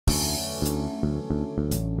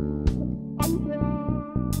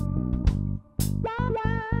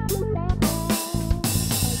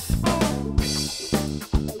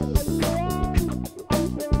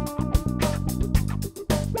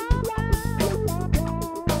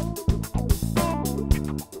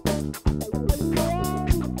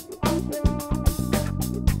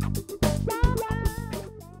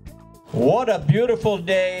What a beautiful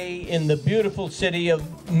day in the beautiful city of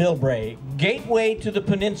Millbrae, gateway to the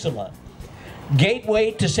peninsula, gateway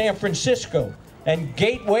to San Francisco, and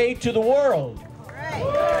gateway to the world.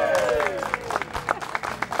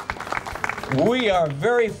 We are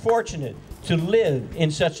very fortunate to live in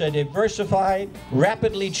such a diversified,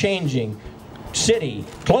 rapidly changing city,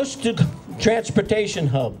 close to transportation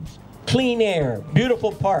hubs, clean air,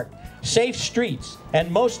 beautiful park, safe streets, and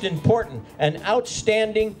most important, an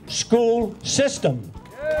outstanding school system.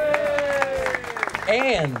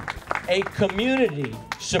 And a community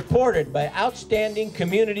supported by outstanding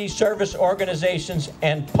community service organizations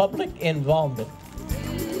and public involvement.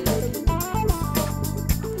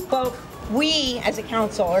 Well, we as a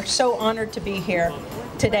council are so honored to be here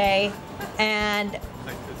today, and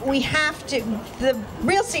we have to,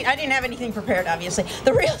 I didn't have anything prepared, obviously.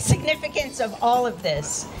 The real significance of all of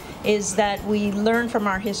this is that we learn from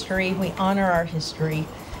our history, we honor our history,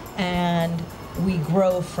 and we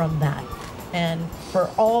grow from that. And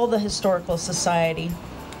for all the Historical Society,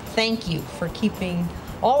 thank you for keeping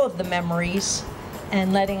all of the memories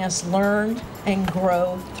and letting us learn and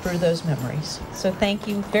grow through those memories. So thank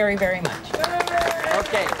you very, very much.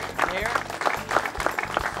 Okay, Mayor.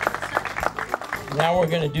 Now we're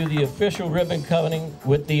going to do the official ribbon cutting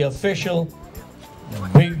with the official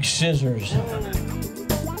big scissors.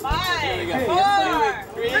 5, 4,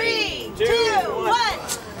 3, 2,